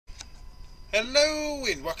Hello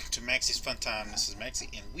and welcome to Maggie's Fun Time. This is Magzie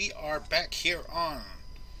and we are back here on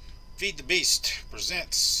Feed the Beast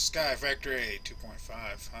presents Skyfactory 2.5.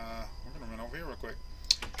 We're going to run over here real quick.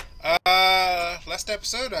 Last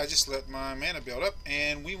episode I just let my mana build up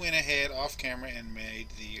and we went ahead off camera and made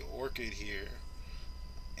the orchid here.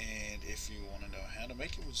 And if you want to know how to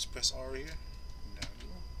make it, we'll just press R here. No.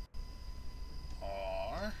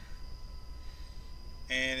 R.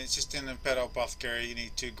 And it's just in the petal apothecary. You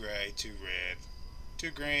need 2 gray, 2 red,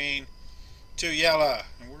 2 green, 2 yellow.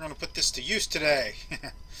 And we're going to put this to use today.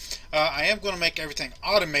 I am going to make everything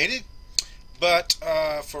automated. But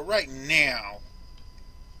for right now,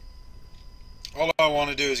 all I want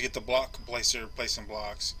to do is get the block placer, place some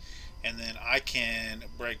blocks. And then I can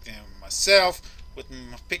break them myself with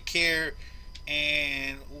my pick here.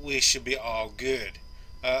 And we should be all good.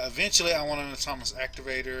 Eventually I want an autonomous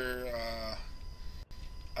activator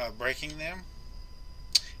breaking them,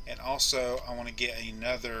 and also I want to get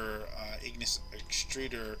another ignis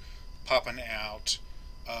extruder popping out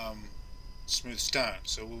smooth stone,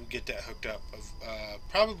 so we'll get that hooked up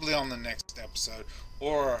probably on the next episode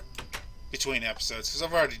or between episodes, because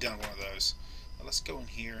I've already done one of those. Now let's go in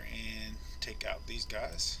here and take out these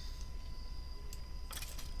guys.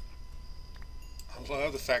 I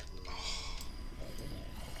love the fact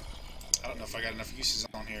I don't know if I got enough uses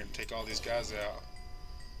on here to take all these guys out.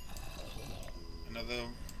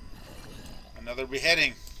 Another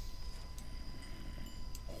beheading.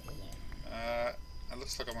 It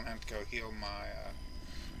looks like I'm gonna have to go heal my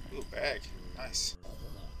ooh, bag. Nice.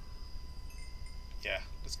 Yeah,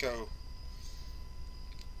 let's go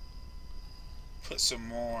put some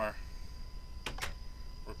more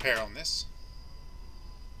repair on this.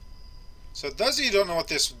 So those of you who don't know what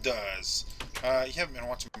this does, you haven't been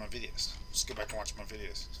watching my videos. Just go back and watch my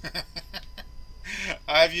videos.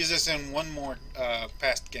 I've used this in one more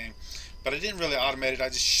past game, but I didn't really automate it. I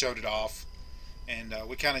just showed it off, and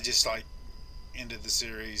we kind of just like ended the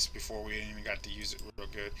series before we even got to use it real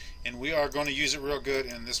good. And we are going to use it real good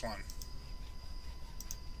in this one.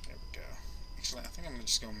 There we go. Actually, I think I'm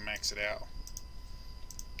just going to max it out.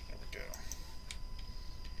 There we go.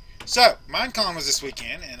 So, Minecon was this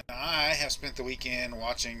weekend, and I have spent the weekend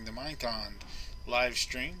watching the Minecon live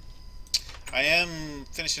stream. I am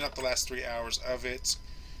finishing up the last 3 hours of it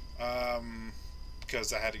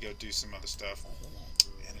because I had to go do some other stuff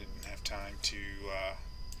and I didn't have time to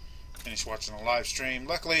finish watching the live stream.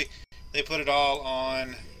 Luckily, they put it all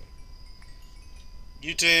on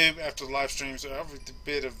YouTube after the live stream, so every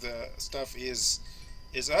bit of the stuff is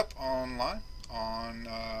up online on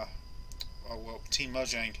well, Team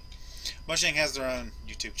Mojang. Mojang has their own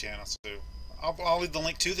YouTube channel, so I'll leave the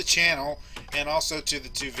link to the channel and also to the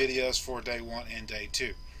 2 videos for day 1 and day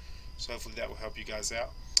 2. So hopefully that will help you guys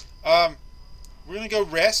out. We're going to go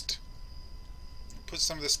rest. Put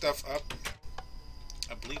some of this stuff up.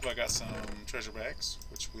 I believe I got some treasure bags,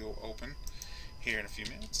 which we'll open here in a few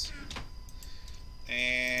minutes.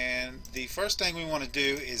 And the first thing we want to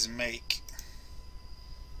do is make...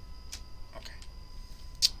 okay.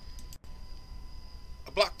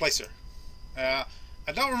 A block placer.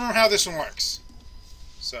 I don't remember how this one works,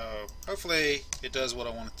 so hopefully it does what I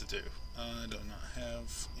want it to do. I do not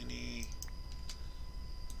have any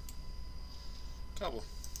cobble.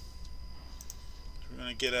 We're going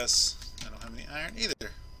to get us... I don't have any iron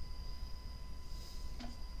either.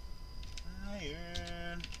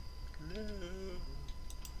 Iron. No.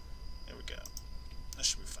 There we go. That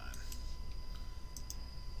should be fine.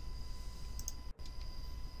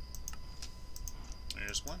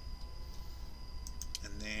 There's one.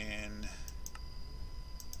 And then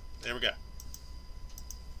there we go.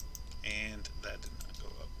 And that did not go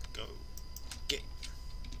up. Go get.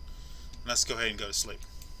 Let's go ahead and go to sleep.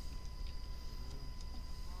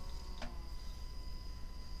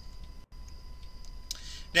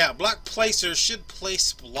 Now, block placer should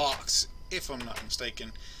place blocks, if I'm not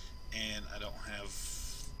mistaken, and I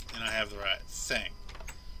have the right thing.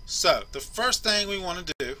 So the first thing we want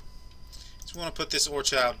to do, we want to put this ore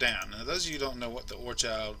child down. Now those of you who don't know what the ore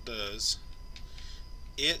child does,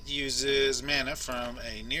 it uses mana from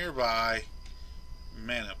a nearby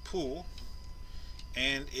mana pool,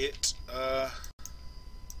 and it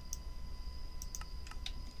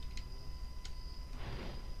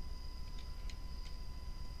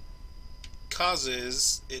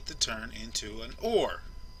causes it to turn into an ore.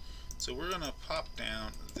 So we're going to pop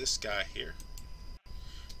down this guy here.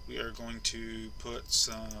 We are going to put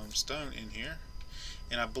some stone in here,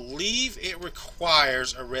 and I believe it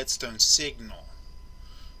requires a redstone signal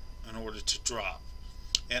in order to drop.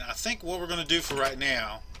 And I think what we're going to do for right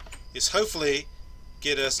now is hopefully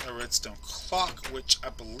get us a redstone clock, which I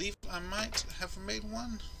believe I might have made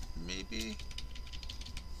one. Maybe.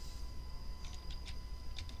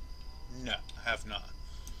 No, I have not.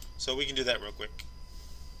 So we can do that real quick.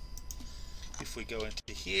 If we go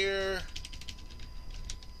into here.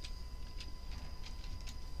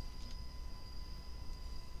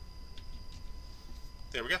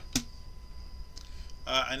 There we go.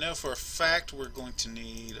 I know for a fact we're going to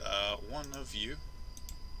need one of you.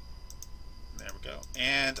 There we go.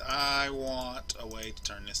 And I want a way to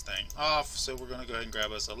turn this thing off, so we're going to go ahead and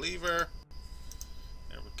grab us a lever.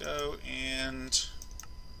 There we go. And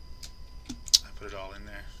I put it all in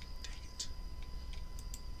there.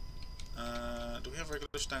 Dang it. Do we have regular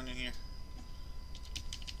stone in here?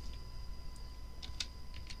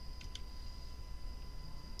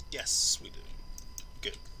 Yes, we do.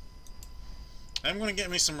 Good. I'm going to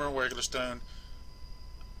get me some more regular stone.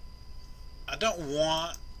 I don't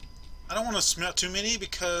want to smelt too many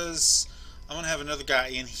because I'm going to have another guy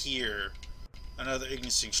in here, another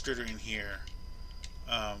igneous extruder in here,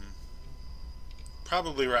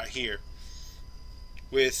 probably right here,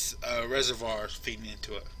 with reservoirs feeding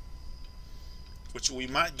into it, which we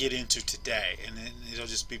might get into today, and then it'll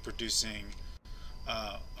just be producing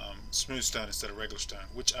smooth stone instead of regular stone,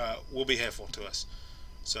 which will be helpful to us.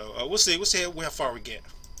 So we'll see how far we get.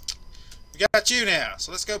 We got you now,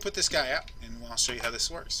 so let's go put this guy out, and I'll show you how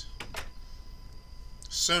this works.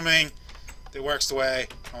 Assuming it works the way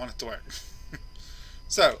I want it to work.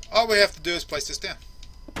 So all we have to do is place this down.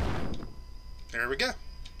 There we go.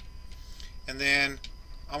 And then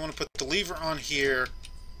I want to put the lever on here,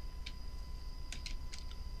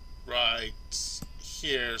 right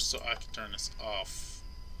here, so I can turn this off.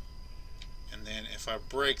 And then if I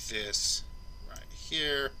break this right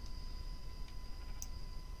here,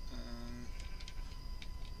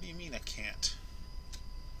 what do you mean I can't?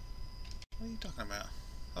 What are you talking about?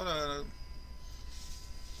 Hold on.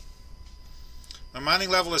 My mining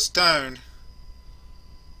level is stone,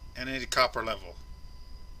 and I need a copper level.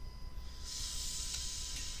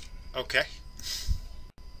 Okay.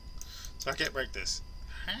 So I can't break this.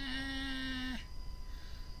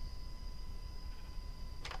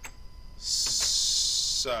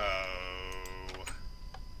 So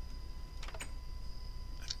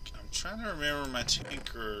I'm trying to remember my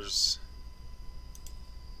tinkers.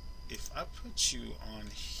 If I put you on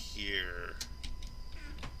here,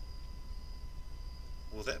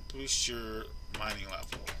 will that boost your mining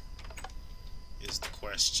level? Is the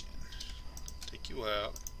question. Take you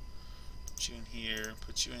out, put you in here,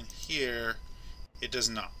 put you in here. It does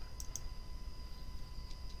not.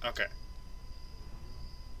 Okay.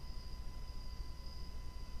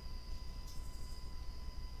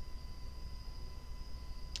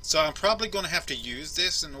 So I'm probably going to have to use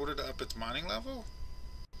this in order to up its mining level.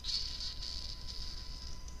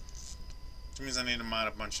 Which means I need to mine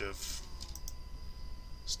a bunch of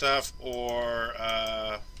stuff, or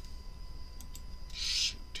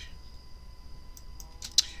shoot.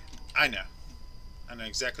 I know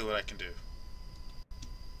exactly what I can do.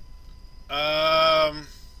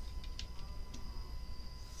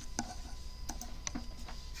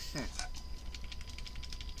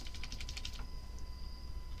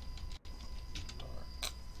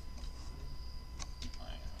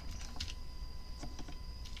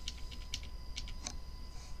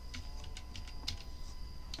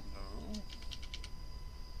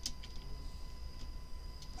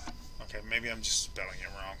 Okay, maybe I'm just spelling it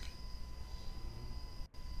wrong.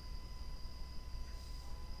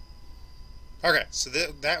 Okay, so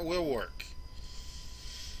that will work.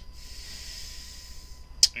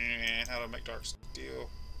 And how to make dark steel.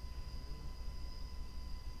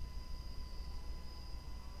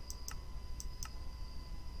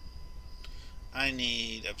 I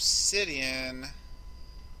need obsidian.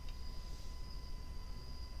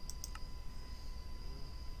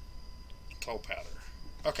 Coal powder.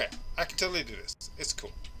 Okay, I can totally do this. It's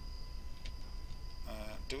cool.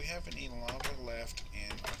 Do we have any lava left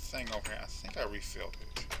in our thing over here? I think I refilled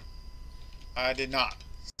it. I did not.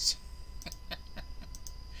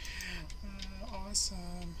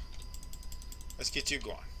 Awesome. Let's get you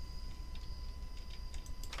going.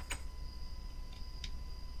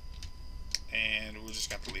 And we're just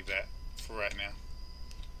going to leave that for right now.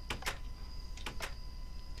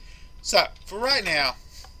 So, for right now,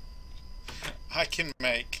 I can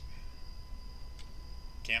make...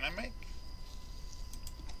 Can I make?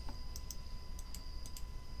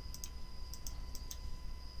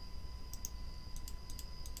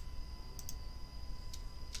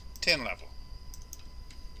 Level.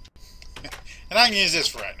 And I can use this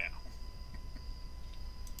for right now.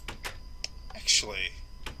 Actually,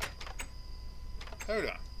 oh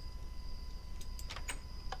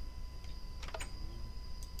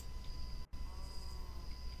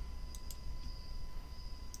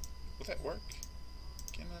Will that work?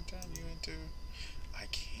 Can I turn you into... I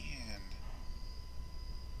can.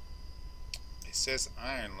 It says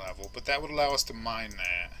iron level, but that would allow us to mine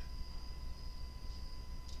that.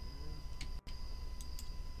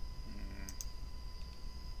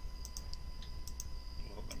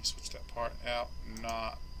 Well, let me switch that part out.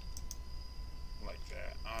 Not like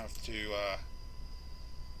that. I have to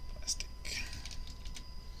plastic.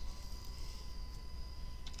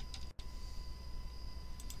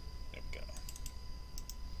 There we go.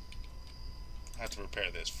 I have to repair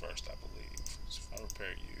this first, I believe. So if I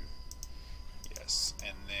repair you, yes,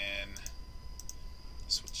 and then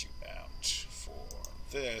switch you out for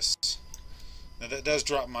this. Now that does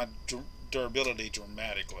drop my durability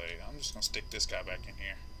dramatically. I'm just gonna stick this guy back in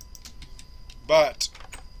here. But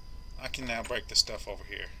I can now break the stuff over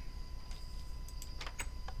here.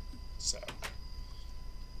 So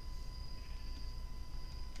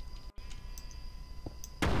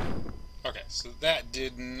okay, so that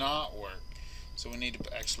did not work. So we need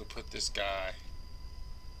to actually put this guy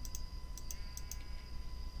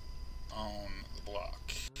on the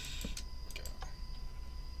block. Okay.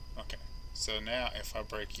 Okay. So now if I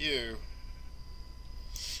break you,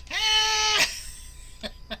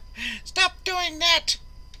 stop doing that.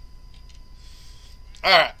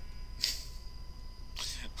 All right.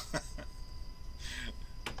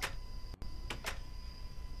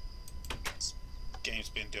 This game's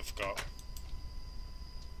been difficult.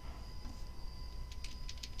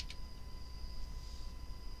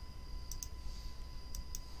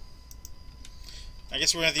 I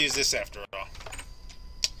guess we're going to have to use this after all.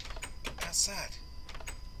 Get outside.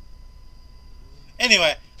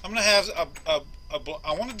 Anyway, I'm going to have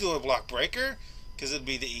I want to do a block breaker because it'd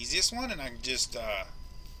be the easiest one, and I can just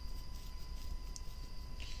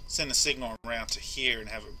send a signal around to here and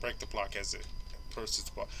have it break the block as it approaches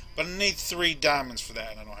the block. But I need 3 diamonds for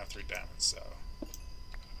that, and I don't have 3 diamonds, so.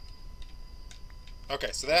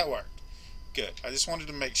 Okay, so that worked. Good. I just wanted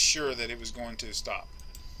to make sure that it was going to stop.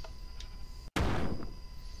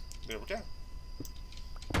 There we go.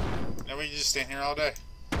 Now we can just stand here all day.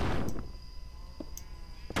 I'm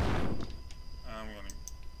going to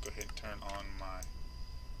go ahead and turn on my...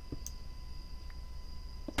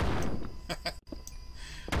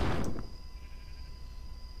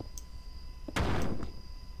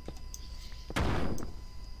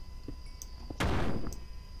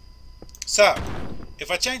 So, if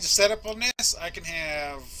I change the setup on this, I can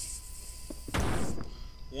have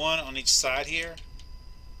 1 on each side here.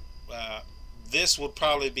 This would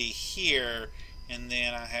probably be here, and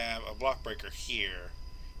then I have a block breaker here,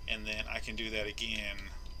 and then I can do that again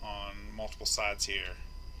on multiple sides here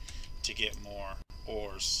to get more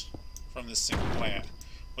ores from this single plant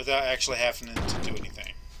without actually having to do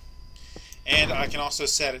anything. And I can also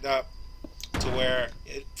set it up to where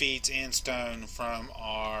it feeds in stone from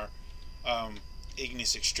our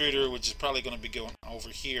igneous extruder, which is probably going to be going over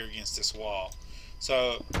here against this wall.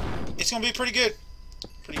 So it's going to be pretty good.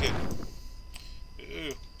 Pretty good.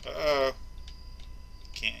 Ooh, uh-oh.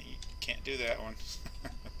 Can't do that one.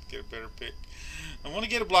 Get a better pick. I want to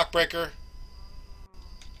get a block breaker.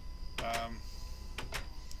 I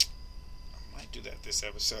might do that this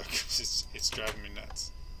episode because it's driving me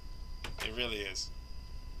nuts. It really is.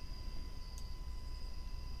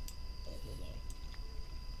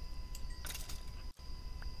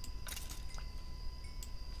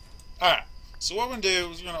 Alright, so what we're going to do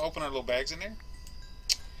is we're going to open our little bags in there.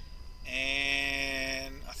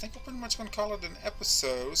 And I think we're pretty much going to call it an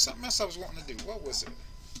episode. Something else I was wanting to do. What was it?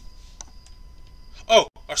 Oh,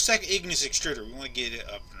 our second igneous extruder. We want to get it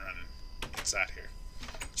up and running inside here.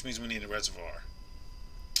 Which means we need a reservoir.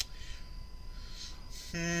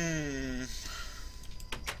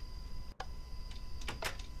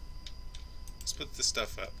 Let's put this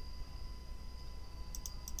stuff up.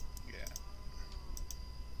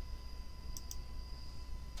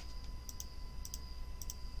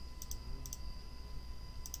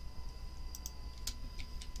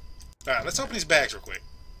 Alright, let's open these bags real quick.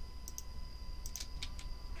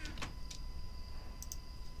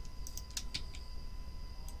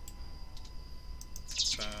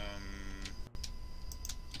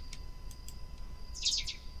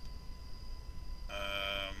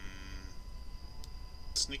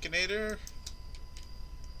 Sneakinator.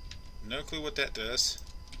 No clue what that does.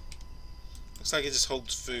 Looks like it just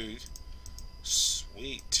holds food.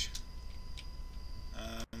 Sweet.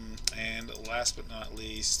 And last but not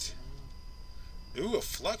least, ooh, a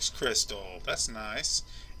flux crystal. That's nice.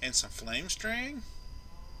 And some flame string.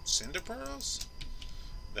 Cinder pearls.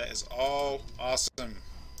 That is all awesome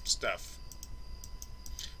stuff.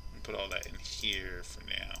 I'm gonna put all that in here for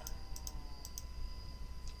now.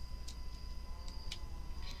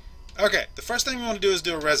 Okay, the first thing we want to do is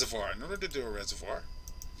do a reservoir. In order to do a reservoir,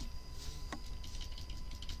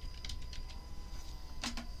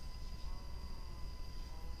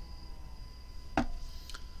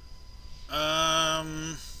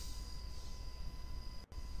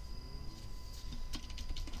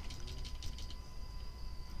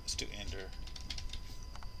 let's do ender.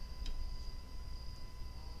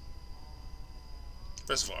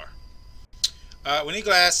 Reservoir. We need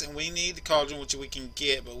glass and we need the cauldron, which we can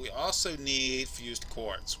get, but we also need fused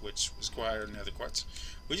quartz, which require nether quartz.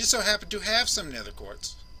 We just so happen to have some nether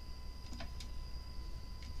quartz.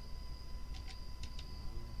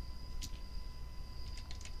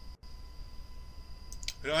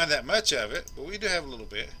 We don't have that much of it, but we do have a little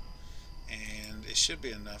bit. And it should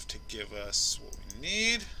be enough to give us what we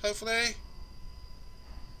need, hopefully.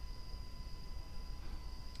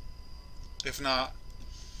 If not,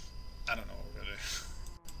 I don't know what we're going to do.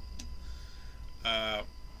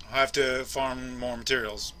 I'll have to farm more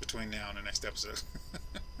materials between now and the next episode. No.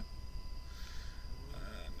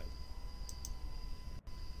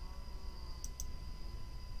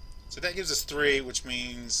 So that gives us 3, which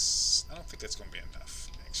means I don't think that's going to be enough,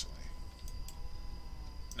 actually.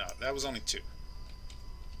 No, that was only 2.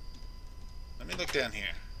 Let me look down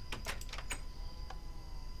here.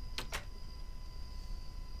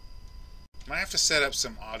 Might have to set up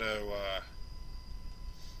some auto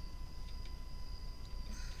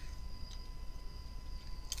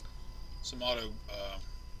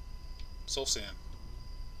soul sand.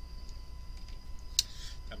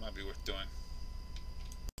 That might be worth doing.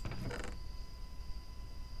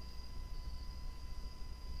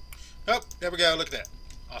 Oh, there we go. Look at that.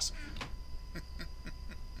 Awesome.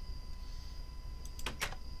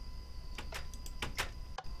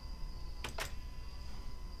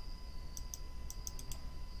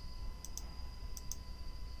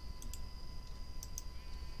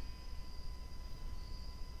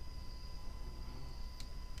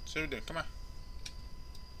 So what are we doing? Come on.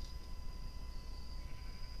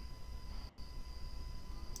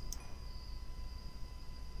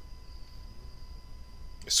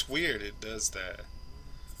 It's weird it does that.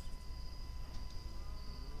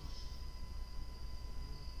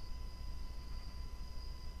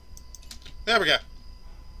 There we go.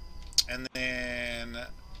 And then,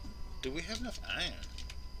 do we have enough iron?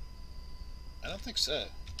 I don't think so.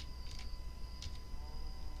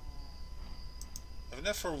 I have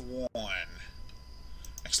enough for 1.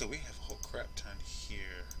 Actually, we have a whole crap ton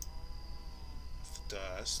here of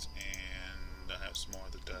dust, and I have some more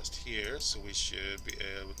of the dust here, so we should be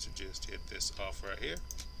able to just hit this off right here.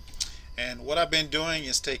 And what I've been doing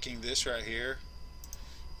is taking this right here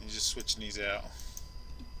and just switching these out.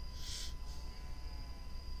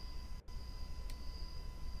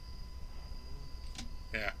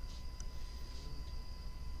 Yeah.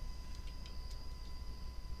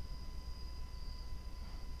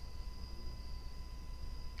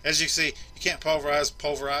 As you see, you can't pulverize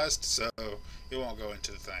pulverized, so it won't go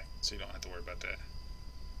into the thing, so you don't have to worry about that.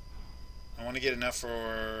 I want to get enough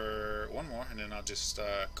for 1 more, and then I'll just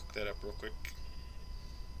cook that up real quick.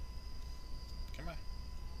 Come on.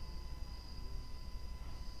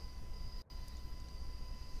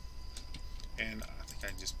 And I think I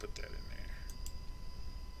can just put that in there.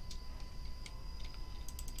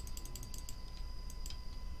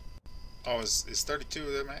 Oh, is 32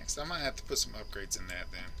 the max? I might have to put some upgrades in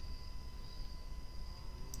that then.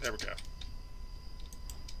 There we go.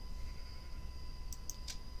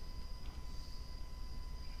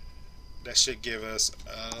 That should give us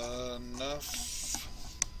enough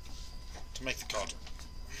to make the cauldron.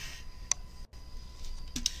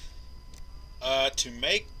 To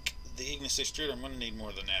make the Ignis extruder, I'm going to need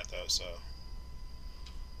more than that though, so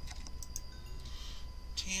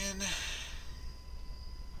 10.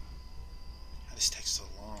 This takes so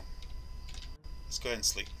long. Let's go ahead and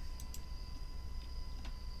sleep.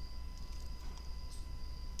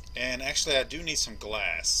 And actually, I do need some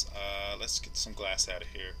glass. Let's get some glass out of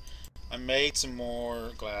here. I made some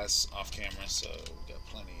more glass off camera, so we got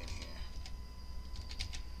plenty in here.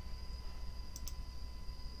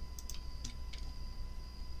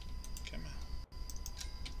 Come on.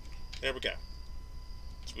 There we go.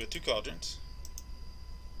 So we have 2 cauldrons.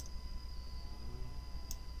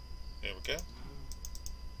 There we go.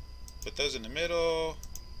 Put those in the middle.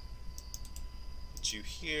 Put you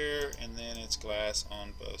here, and then it's glass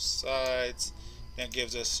on both sides. That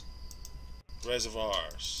gives us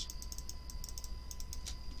reservoirs.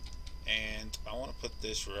 And I want to put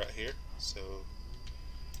this right here, so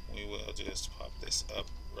we will just pop this up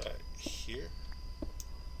right here.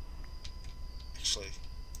 Actually,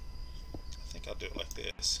 I think I'll do it like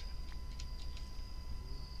this.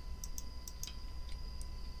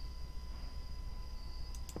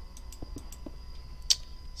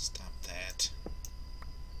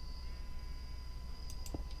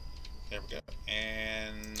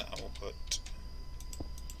 And I will put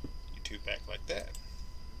you two back like that.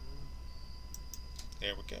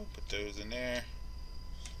 There we go. Put those in there.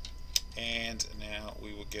 And now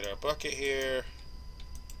we will get our bucket here.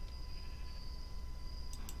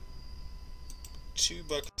 2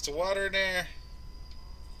 buckets of water in there.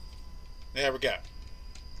 There we go.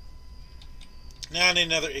 Now I need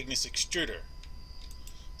another igneous extruder.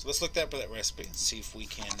 So let's look up that recipe and see if we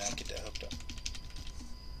can get that hooked up.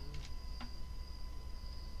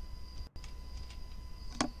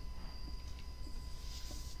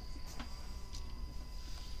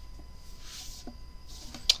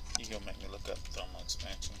 You're gonna make me look up thermal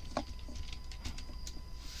expansion.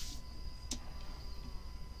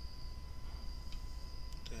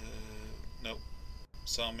 Nope.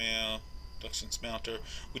 Sawmill, induction smelter.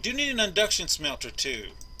 We do need an induction smelter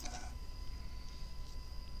too.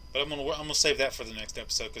 But I'm gonna save that for the next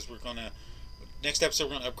episode, because next episode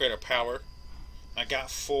we're gonna upgrade our power. I got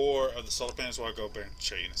 4 of the solar panels. Well, I'll go back and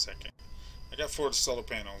show you in a second. I got 4 of the solar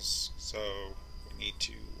panels, so we need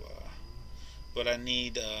to. But I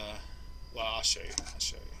need. Well, I'll show you.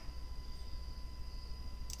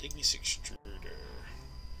 Igneous extruder.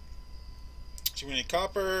 So we need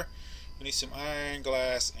copper. We need some iron,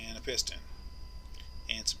 glass, and a piston,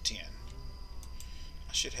 and some tin.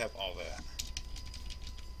 I should have all that.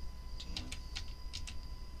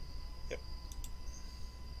 Yep.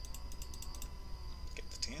 Get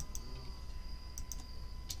the tin.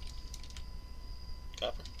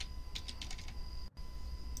 Copper.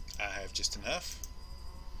 I have just enough.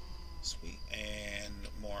 Sweet. And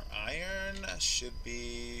more iron should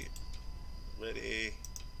be ready.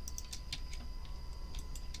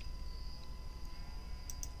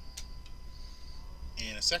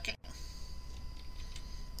 In a second.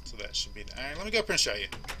 So that should be the iron. Let me go up here and show you.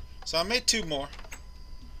 So I made 2 more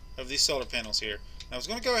of these solar panels here. I was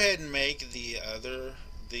going to go ahead and make the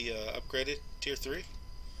upgraded tier 3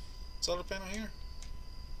 solar panel here.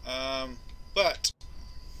 But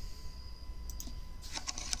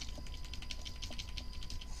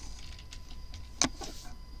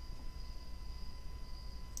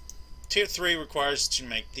tier 3 requires you to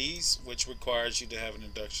make these, which requires you to have an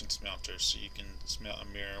induction smelter, so you can smelt a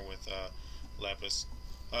mirror with lapis.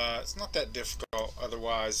 It's not that difficult.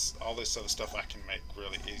 Otherwise, all this other stuff I can make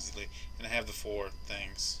really easily, and I have the 4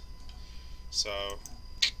 things. So,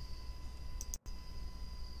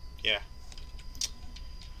 yeah.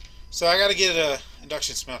 So I got to get an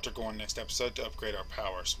induction smelter going next episode to upgrade our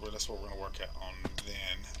power. So that's what we're going to work on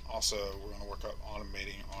then. Also, we're going to work on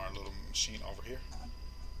automating our little machine over here.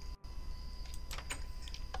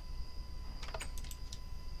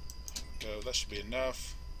 Go. That should be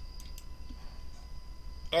enough.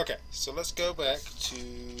 Okay, so let's go back to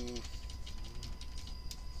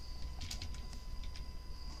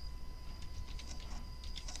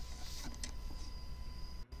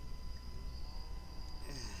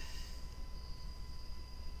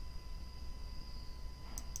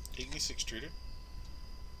igneous extruder.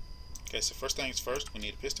 Okay, so first things first, we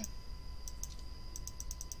need a piston.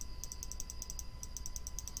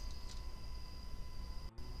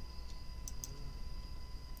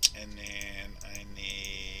 And then I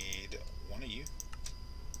need 1 of you.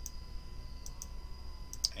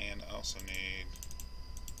 And I also need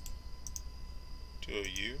 2 of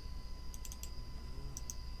you.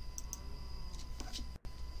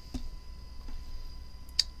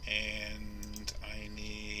 And I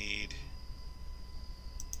need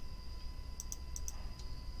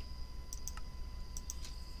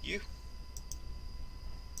you.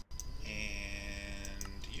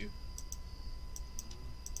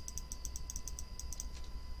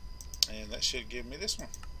 And that should give me this one.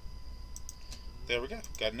 There we go.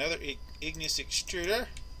 Got another igneous extruder.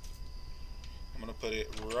 I'm going to put it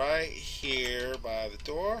right here by the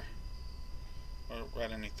door. Or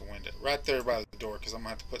right underneath the window. Right there by the door, because I'm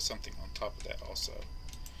going to have to put something on top of that also.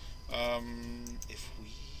 If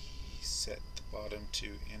we set the bottom to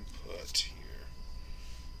input here.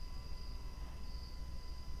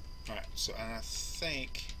 Alright, so and I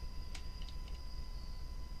think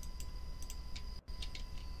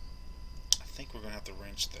we're going to have to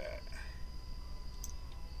wrench that.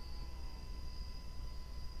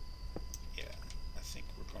 Yeah, I think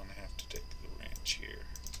we're going to have to take the wrench here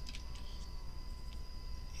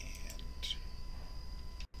and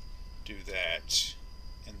do that,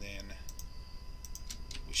 and then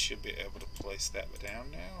we should be able to place that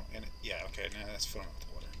down now. And yeah, okay, now that's filling up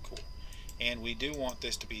the water. Cool. And we do want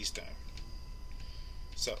this to be stone.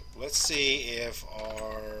 So let's see if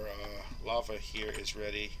our lava here is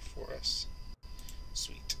ready for us.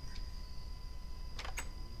 Sweet.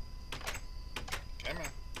 Come on.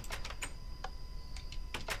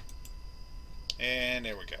 And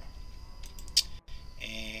there we go.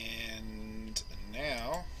 And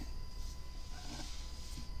now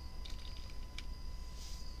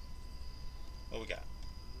what we got?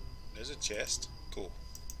 There's a chest. Cool.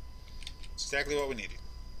 It's exactly what we needed.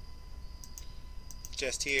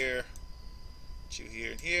 Chest here, two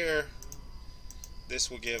here and here. This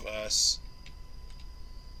will give us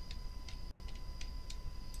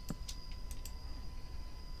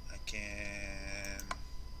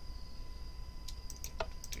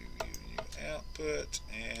do new output,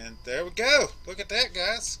 and there we go. Look at that,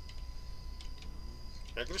 guys.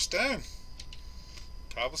 Regular stone,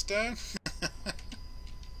 cobblestone.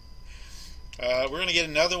 We're gonna get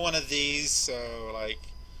another one of these, so like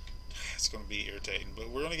it's gonna be irritating, but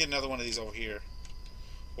we're gonna get another one of these over here,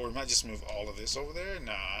 or we might just move all of this over there.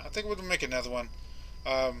 Nah, I think we're gonna make another one.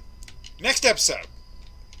 Next episode,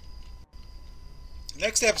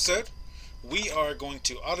 we are going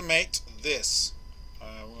to automate this.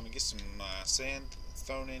 We're going to get some sand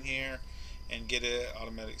thrown in here and get an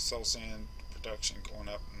automatic soul sand production going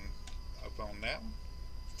up on that one.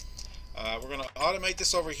 We're going to automate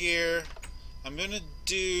this over here. I'm going to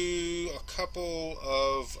do a couple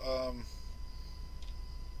of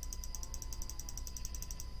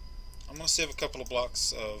I'm going to save a couple of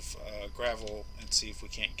blocks of gravel and see if we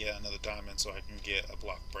can't get another diamond so I can get a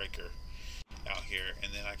block breaker out here,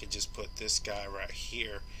 and then I can just put this guy right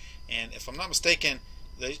here, and if I'm not mistaken,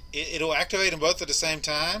 it'll activate them both at the same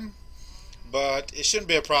time, but it shouldn't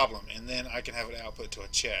be a problem, and then I can have it output to a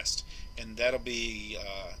chest, and that'll be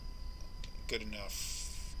good enough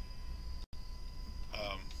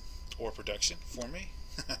ore production for me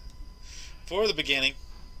for the beginning.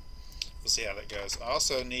 We'll see how that goes. I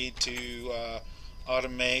also need to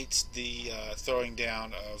automate the throwing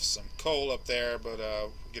down of some coal up there, but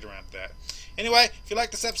we'll get around to that. Anyway, if you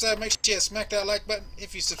like this episode, make sure you smack that like button.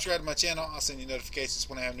 If you subscribe to my channel, I'll send you notifications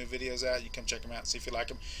when I have new videos out. You come check them out and see if you like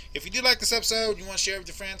them. If you do like this episode, you want to share it with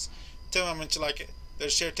your friends, tell them how much you like it.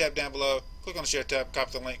 There's a share tab down below. Click on the share tab,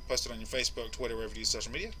 copy the link, post it on your Facebook, Twitter, wherever you use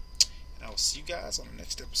social media. And I will see you guys on the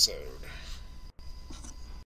next episode.